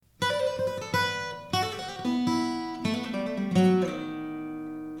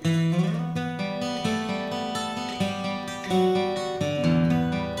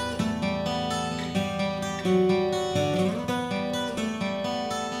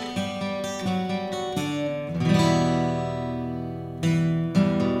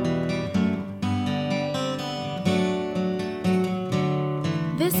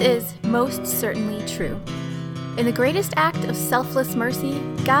most certainly true. In the greatest act of selfless mercy,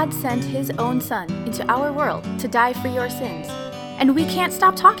 God sent His own Son into our world to die for your sins, and we can't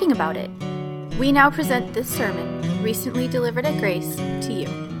stop talking about it. We now present this sermon, recently delivered at Grace, to you.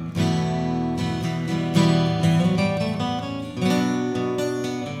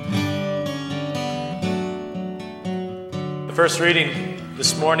 The first reading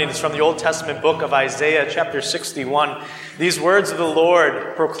this morning is from the Old Testament book of Isaiah, chapter 61. These words of the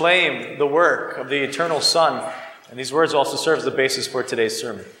Lord proclaim the work of the eternal Son, and these words also serve as the basis for today's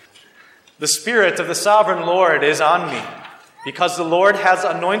sermon. The Spirit of the sovereign Lord is on me, because the Lord has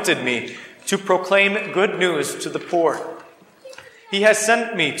anointed me to proclaim good news to the poor. He has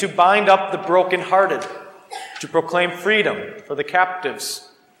sent me to bind up the brokenhearted, to proclaim freedom for the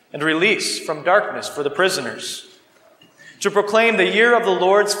captives, and release from darkness for the prisoners, to proclaim the year of the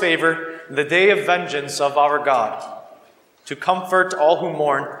Lord's favor, the day of vengeance of our God, to comfort all who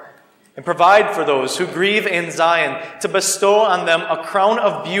mourn, and provide for those who grieve in Zion, to bestow on them a crown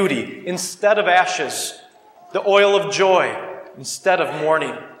of beauty instead of ashes, the oil of joy instead of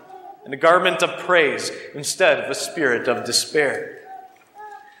mourning, and a garment of praise instead of a spirit of despair.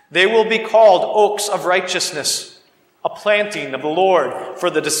 They will be called oaks of righteousness, a planting of the Lord for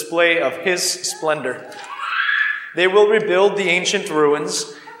the display of His splendor. They will rebuild the ancient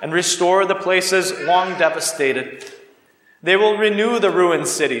ruins and restore the places long devastated. They will renew the ruined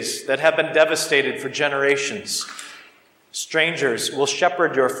cities that have been devastated for generations. Strangers will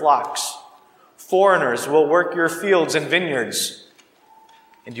shepherd your flocks. Foreigners will work your fields and vineyards.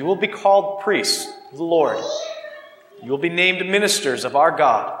 And you will be called priests of the Lord. You will be named ministers of our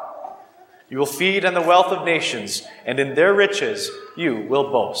God. You will feed on the wealth of nations, and in their riches you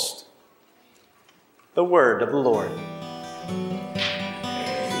will boast. The word of the Lord.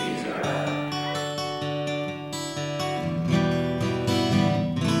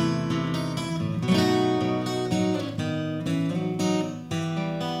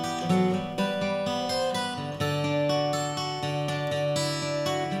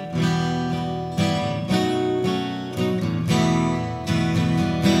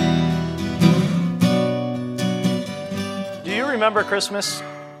 Do you remember Christmas?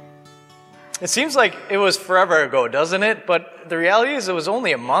 It seems like it was forever ago, doesn't it? But the reality is it was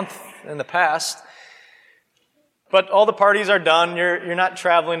only a month in the past. But all the parties are done. You're not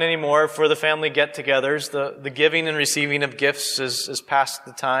traveling anymore for the family get-togethers. The giving and receiving of gifts is past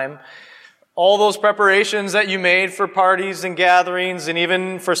the time. All those preparations that you made for parties and gatherings and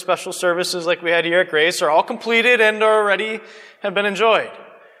even for special services like we had here at Grace are all completed and already have been enjoyed.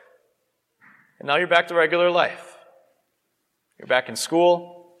 And now you're back to regular life. You're back in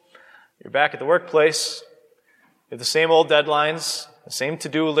school. You're back at the workplace. You have the same old deadlines, the same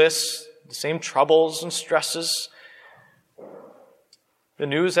to-do lists, the same troubles and stresses. The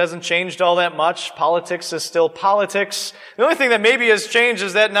news hasn't changed all that much. Politics is still politics. The only thing that maybe has changed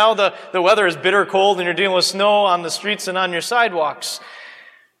is that now the weather is bitter cold and you're dealing with snow on the streets and on your sidewalks.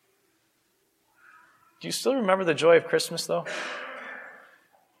 Do you still remember the joy of Christmas, though?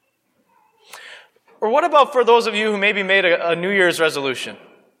 Or what about for those of you who maybe made a New Year's resolution?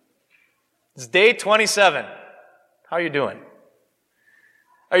 It's day 27. How are you doing?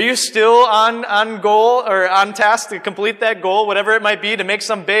 Are you still on goal or on task to complete that goal, whatever it might be, to make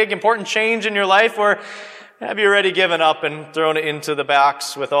some big, important change in your life? Or have you already given up and thrown it into the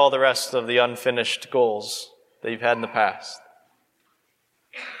box with all the rest of the unfinished goals that you've had in the past?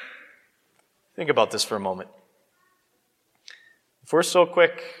 Think about this for a moment. If we're so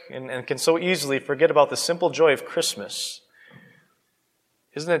quick and can so easily forget about the simple joy of Christmas,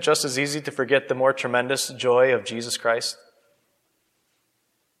 isn't it just as easy to forget the more tremendous joy of Jesus Christ?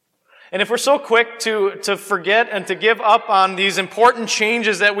 And if we're so quick to forget and to give up on these important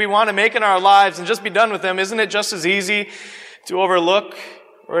changes that we want to make in our lives and just be done with them, isn't it just as easy to overlook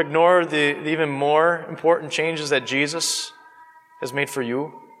or ignore the even more important changes that Jesus has made for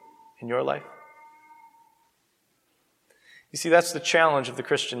you in your life? You see, that's the challenge of the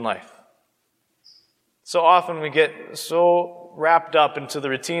Christian life. So often we get so wrapped up into the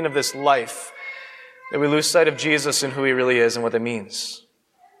routine of this life that we lose sight of Jesus and who He really is and what it means.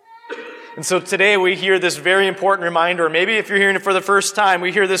 And so today we hear this very important reminder, or maybe if you're hearing it for the first time,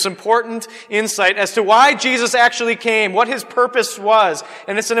 we hear this important insight as to why Jesus actually came, what His purpose was.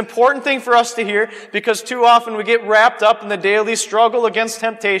 And it's an important thing for us to hear because too often we get wrapped up in the daily struggle against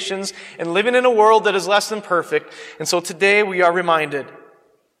temptations and living in a world that is less than perfect. And so today we are reminded,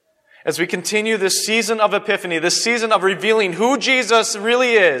 as we continue this season of Epiphany, this season of revealing who Jesus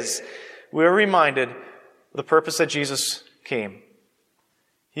really is, we're reminded of the purpose that Jesus came.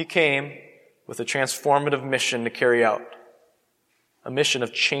 He came with a transformative mission to carry out. a mission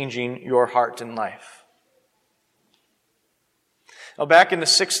of changing your heart and life. Now, back in the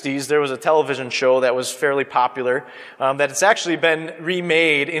 60s, there was a television show that was fairly popular that it's actually been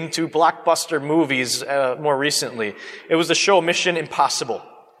remade into blockbuster movies more recently. It was the show Mission Impossible.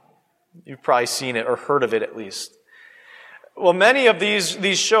 You've probably seen it or heard of it at least. Well, many of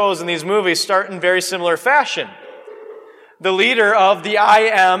these shows and these movies start in very similar fashion. The leader of the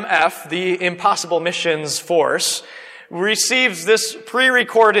IMF, the Impossible Missions Force, receives this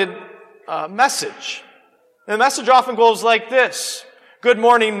pre-recorded message. And the message often goes like this: "Good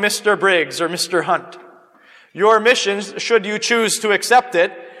morning, Mr. Briggs or Mr. Hunt. Your mission, should you choose to accept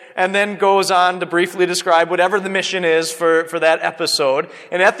it," and then goes on to briefly describe whatever the mission is for that episode.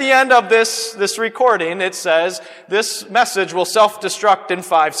 And at the end of this recording, it says, "This message will self-destruct in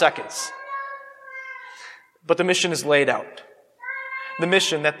 5 seconds." But the mission is laid out. The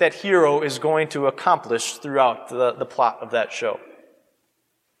mission that hero is going to accomplish throughout the plot of that show.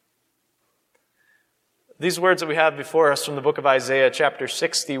 These words that we have before us from the book of Isaiah, chapter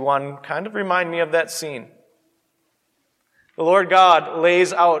 61, kind of remind me of that scene. The Lord God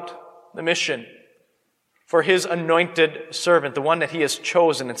lays out the mission for His anointed servant, the one that He has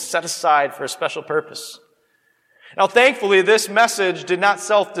chosen and set aside for a special purpose. Now, thankfully, this message did not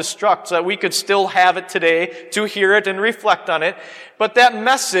self-destruct so that we could still have it today to hear it and reflect on it. But that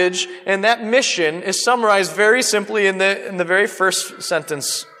message and that mission is summarized very simply in the very first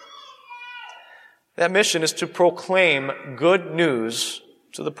sentence. That mission is to proclaim good news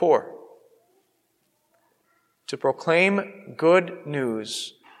to the poor. To proclaim good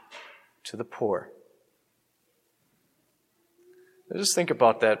news to the poor. Just think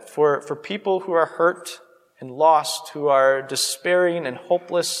about that. For people who are hurt and lost, who are despairing and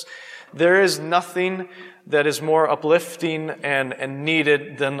hopeless, there is nothing that is more uplifting and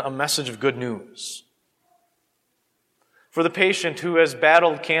needed than a message of good news. For the patient who has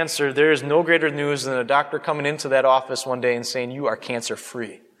battled cancer, there is no greater news than a doctor coming into that office one day and saying, "You are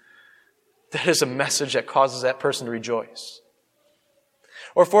cancer-free." That is a message that causes that person to rejoice.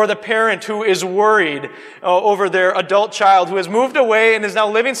 Or for the parent who is worried over their adult child who has moved away and is now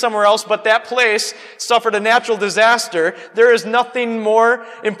living somewhere else, but that place suffered a natural disaster, there is nothing more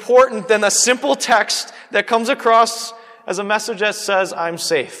important than a simple text that comes across as a message that says, "I'm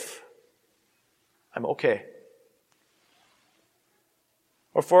safe. I'm okay."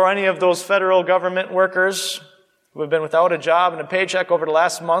 Or for any of those federal government workers who have been without a job and a paycheck over the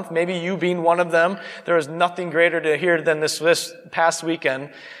last month, maybe you being one of them, there is nothing greater to hear than this past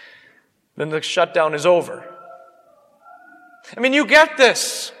weekend, than the shutdown is over. I mean, you get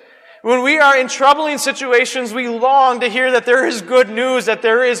this. When we are in troubling situations, we long to hear that there is good news, that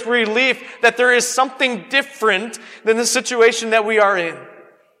there is relief, that there is something different than the situation that we are in.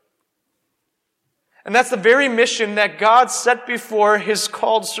 And that's the very mission that God set before His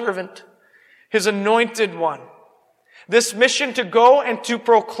called servant, His anointed one. This mission to go and to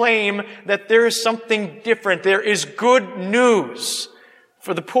proclaim that there is something different. There is good news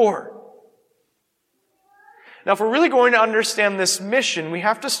for the poor. Now, if we're really going to understand this mission, we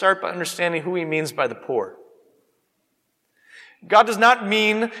have to start by understanding who He means by the poor. God does not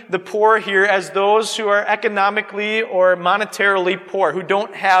mean the poor here as those who are economically or monetarily poor, who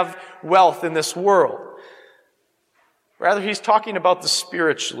don't have wealth in this world. Rather, He's talking about the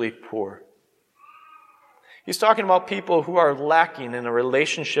spiritually poor. He's talking about people who are lacking in a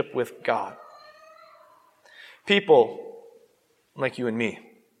relationship with God. People like you and me.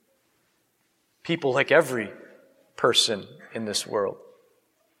 People like every person in this world.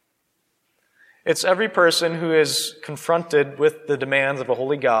 It's every person who is confronted with the demands of a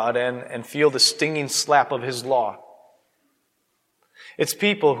holy God and feel the stinging slap of His law. It's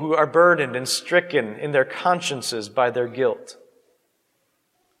people who are burdened and stricken in their consciences by their guilt.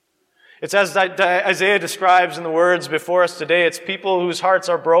 It's as Isaiah describes in the words before us today, it's people whose hearts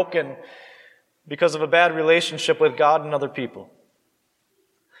are broken because of a bad relationship with God and other people.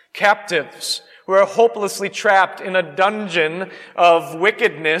 Captives who are hopelessly trapped in a dungeon of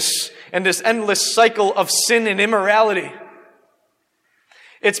wickedness and this endless cycle of sin and immorality.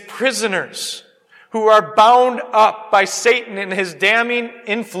 It's prisoners who are bound up by Satan and his damning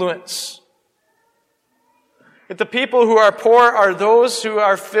influence. But the people who are poor are those who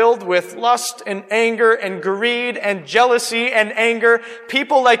are filled with lust and anger and greed and jealousy and anger.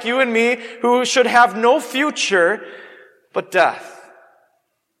 People like you and me who should have no future but death.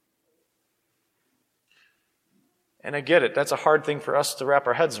 And I get it. That's a hard thing for us to wrap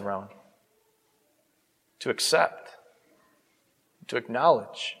our heads around, to accept, to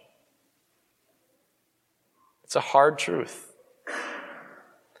acknowledge. It's a hard truth.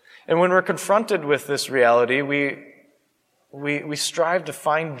 And when we're confronted with this reality, we we strive to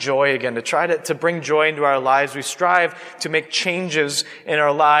find joy again, to try to bring joy into our lives. We strive to make changes in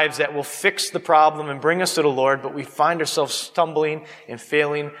our lives that will fix the problem and bring us to the Lord, but we find ourselves stumbling and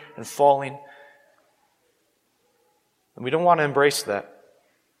failing and falling. And we don't want to embrace that.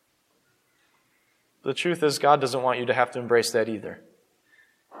 The truth is, God doesn't want you to have to embrace that either.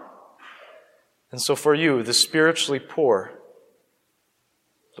 And so for you, the spiritually poor,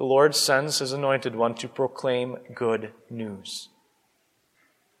 the Lord sends His anointed one to proclaim good news.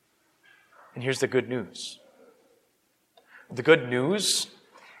 And here's the good news. The good news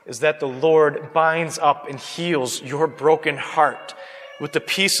is that the Lord binds up and heals your broken heart with the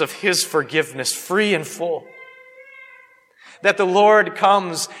peace of His forgiveness, free and full. That the Lord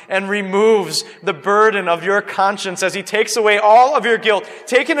comes and removes the burden of your conscience as He takes away all of your guilt.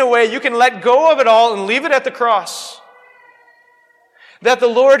 Taken away, you can let go of it all and leave it at the cross. That the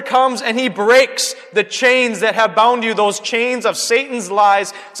Lord comes and He breaks the chains that have bound you, those chains of Satan's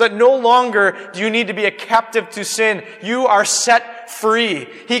lies, so that no longer do you need to be a captive to sin. You are set free.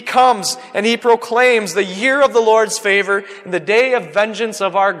 He comes and He proclaims the year of the Lord's favor and the day of vengeance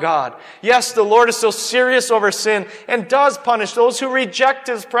of our God. Yes, the Lord is still serious over sin and does punish those who reject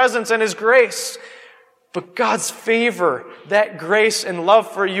His presence and His grace. But God's favor, that grace and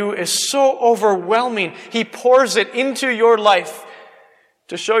love for you is so overwhelming. He pours it into your life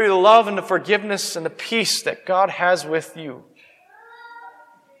to show you the love and the forgiveness and the peace that God has with you.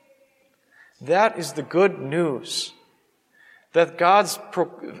 That is the good news. That God's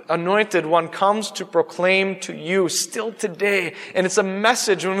anointed one comes to proclaim to you still today. And it's a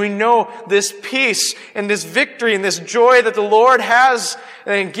message when we know this peace and this victory and this joy that the Lord has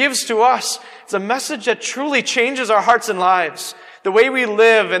and gives to us. It's a message that truly changes our hearts and lives. The way we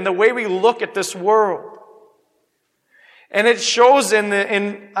live and the way we look at this world. And it shows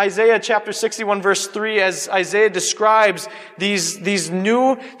in Isaiah chapter 61 verse 3 as Isaiah describes these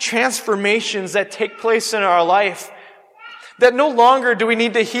new transformations that take place in our life. That no longer do we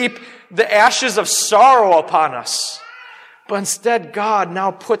need to heap the ashes of sorrow upon us. But instead God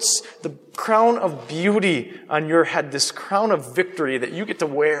now puts the crown of beauty on your head. This crown of victory that you get to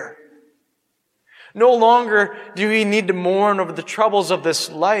wear. No longer do we need to mourn over the troubles of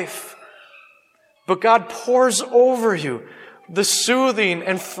this life. But God pours over you the soothing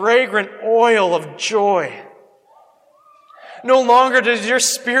and fragrant oil of joy. No longer does your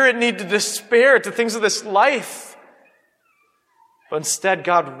spirit need to despair to things of this life. But instead,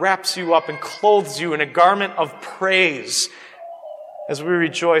 God wraps you up and clothes you in a garment of praise as we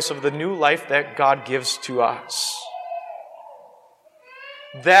rejoice over the new life that God gives to us.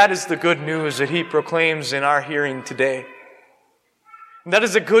 That is the good news that He proclaims in our hearing today. And that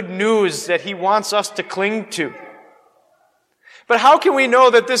is the good news that He wants us to cling to. But how can we know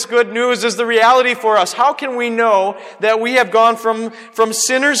that this good news is the reality for us? How can we know that we have gone from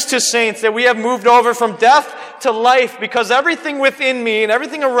sinners to saints, that we have moved over from death to life? Because everything within me and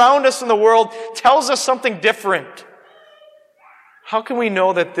everything around us in the world tells us something different. How can we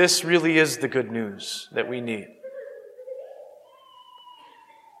know that this really is the good news that we need?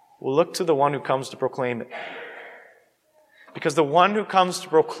 We'll look to the one who comes to proclaim it. Because the one who comes to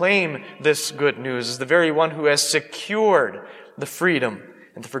proclaim this good news is the very one who has secured the freedom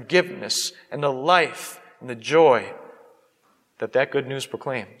and the forgiveness and the life and the joy that good news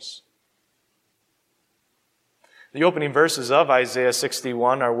proclaims. The opening verses of Isaiah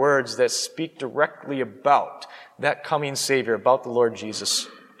 61 are words that speak directly about that coming Savior, about the Lord Jesus.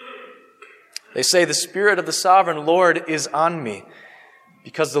 They say, "The Spirit of the Sovereign Lord is on me,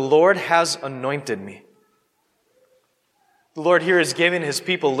 because the Lord has anointed me." The Lord here is giving His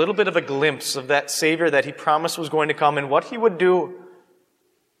people a little bit of a glimpse of that Savior that He promised was going to come and what He would do.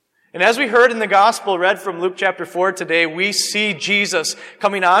 And as we heard in the Gospel read from Luke chapter 4 today, we see Jesus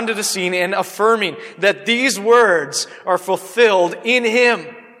coming onto the scene and affirming that these words are fulfilled in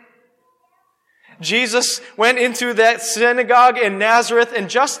Him. Jesus went into that synagogue in Nazareth, and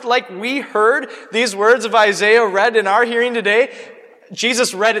just like we heard these words of Isaiah read in our hearing today,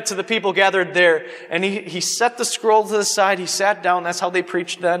 Jesus read it to the people gathered there, and he set the scroll to the side, he sat down, that's how they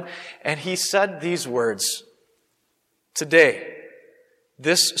preached then, and he said these words, "Today,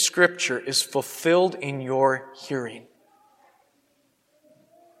 this scripture is fulfilled in your hearing."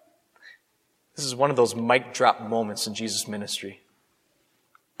 This is one of those mic drop moments in Jesus' ministry.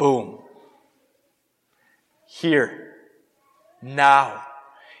 Boom. Here, now,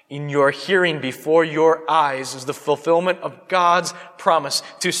 in your hearing, before your eyes, is the fulfillment of God's promise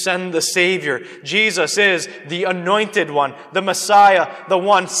to send the Savior. Jesus is the anointed one, the Messiah, the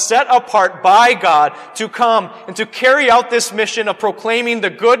one set apart by God to come and to carry out this mission of proclaiming the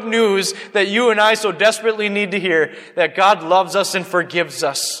good news that you and I so desperately need to hear, that God loves us and forgives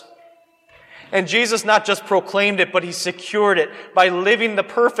us. And Jesus not just proclaimed it, but He secured it by living the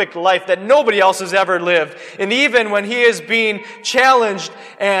perfect life that nobody else has ever lived. And even when He is being challenged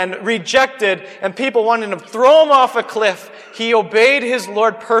and rejected and people wanted to throw Him off a cliff, He obeyed His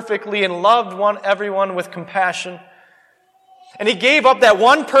Lord perfectly and loved everyone with compassion. And He gave up that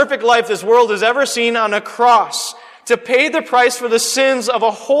one perfect life this world has ever seen on a cross to pay the price for the sins of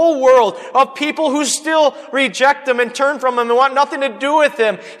a whole world of people who still reject Him and turn from Him and want nothing to do with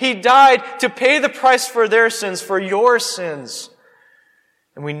Him. He died to pay the price for their sins, for your sins.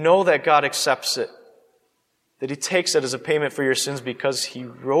 And we know that God accepts it, that He takes it as a payment for your sins because He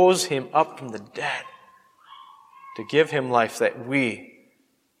rose Him up from the dead to give Him life that we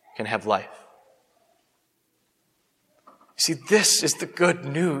can have life. See, this is the good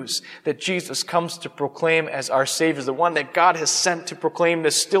news that Jesus comes to proclaim as our Savior, the one that God has sent to proclaim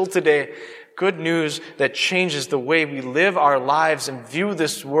this still today. Good news that changes the way we live our lives and view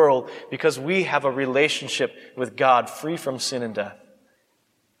this world because we have a relationship with God free from sin and death.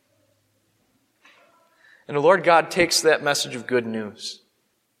 And the Lord God takes that message of good news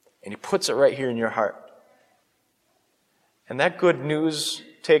and He puts it right here in your heart. And that good news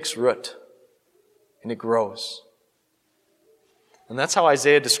takes root and it grows. And that's how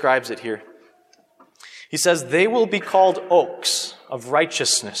Isaiah describes it here. He says, they will be called oaks of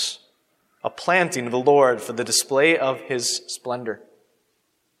righteousness, a planting of the Lord for the display of His splendor.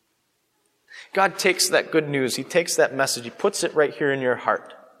 God takes that good news, He takes that message, He puts it right here in your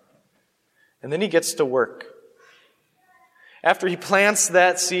heart. And then He gets to work. After He plants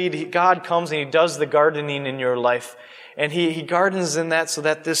that seed, God comes and He does the gardening in your life. And He gardens in that so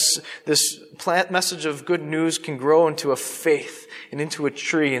that this plant message of good news can grow into a faith and into a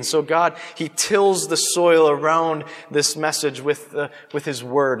tree. And so God, He tills the soil around this message with His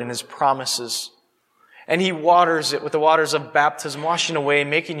word and His promises. And He waters it with the waters of baptism, washing away,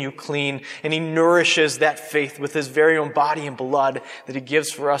 making you clean. And He nourishes that faith with His very own body and blood that He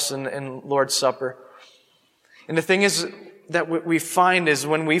gives for us in Lord's Supper. And the thing is, that what we find is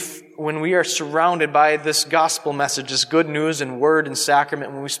when we are surrounded by this gospel message, this good news and word and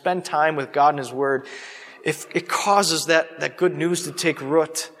sacrament, when we spend time with God and His word, if it causes that good news to take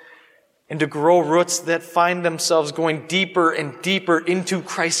root and to grow roots that find themselves going deeper and deeper into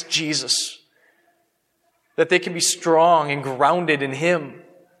Christ Jesus, that they can be strong and grounded in Him.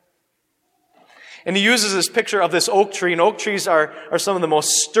 And He uses this picture of this oak tree, and oak trees are some of the most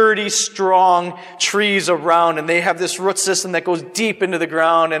sturdy, strong trees around, and they have this root system that goes deep into the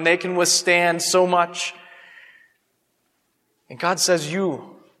ground, and they can withstand so much. And God says,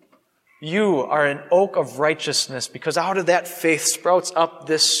 you are an oak of righteousness, because out of that faith sprouts up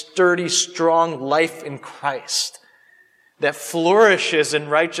this sturdy, strong life in Christ that flourishes in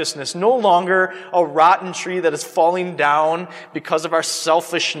righteousness. No longer a rotten tree that is falling down because of our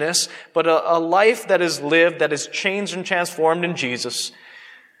selfishness, but a life that is lived, that is changed and transformed in Jesus.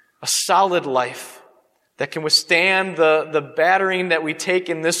 A solid life that can withstand the battering that we take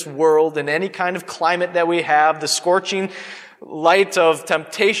in this world, in any kind of climate that we have, the scorching light of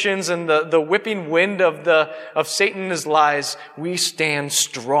temptations and the whipping wind of Satan and his lies. We stand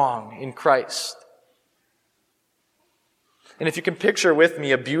strong in Christ. And if you can picture with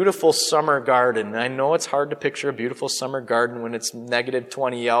me a beautiful summer garden, I know it's hard to picture a beautiful summer garden when it's negative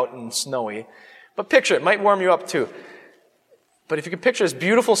 20 out and snowy, but picture it, might warm you up too. But if you can picture this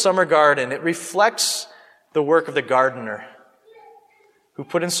beautiful summer garden, it reflects the work of the gardener who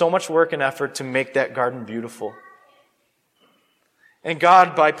put in so much work and effort to make that garden beautiful. And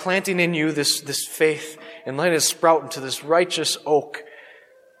God, by planting in you this faith and letting it sprout into this righteous oak,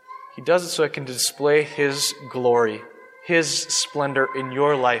 He does it so it can display His glory, His splendor in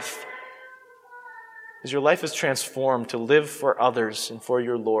your life, as your life is transformed to live for others and for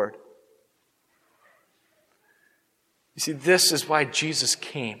your Lord. You see, this is why Jesus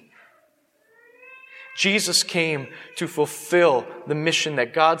came. Jesus came to fulfill the mission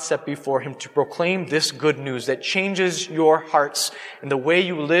that God set before Him, to proclaim this good news that changes your hearts and the way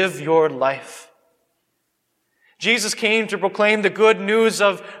you live your life. Jesus came to proclaim the good news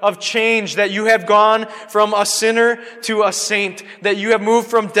of change, that you have gone from a sinner to a saint, that you have moved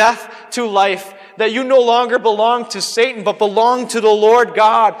from death to life, that you no longer belong to Satan, but belong to the Lord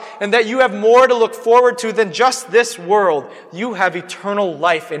God, and that you have more to look forward to than just this world. You have eternal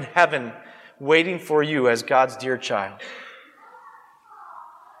life in heaven waiting for you as God's dear child.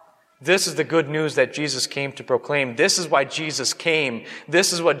 This is the good news that Jesus came to proclaim. This is why Jesus came.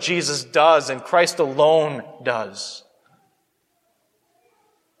 This is what Jesus does, and Christ alone does.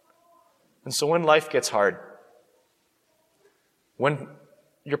 And so when life gets hard, when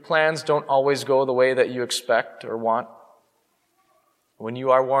your plans don't always go the way that you expect or want, when you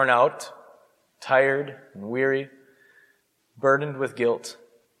are worn out, tired and weary, burdened with guilt,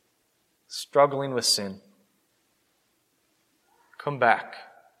 struggling with sin, come back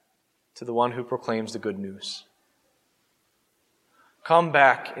to the one who proclaims the good news. Come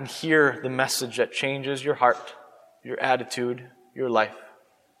back and hear the message that changes your heart, your attitude, your life.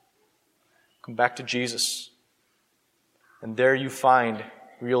 Come back to Jesus. And there you find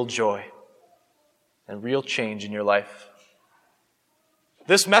real joy and real change in your life.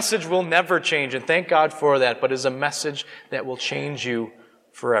 This message will never change, and thank God for that, but is a message that will change you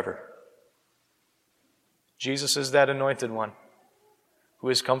forever. Jesus is that anointed one who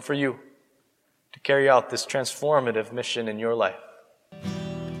has come for you to carry out this transformative mission in your life.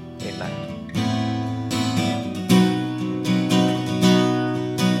 Amen.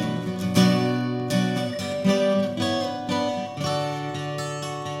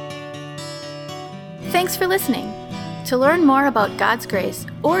 Thanks for listening. To learn more about God's grace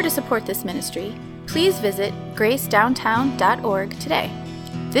or to support this ministry, please visit gracedowntown.org today.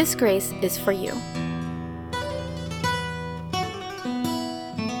 This grace is for you.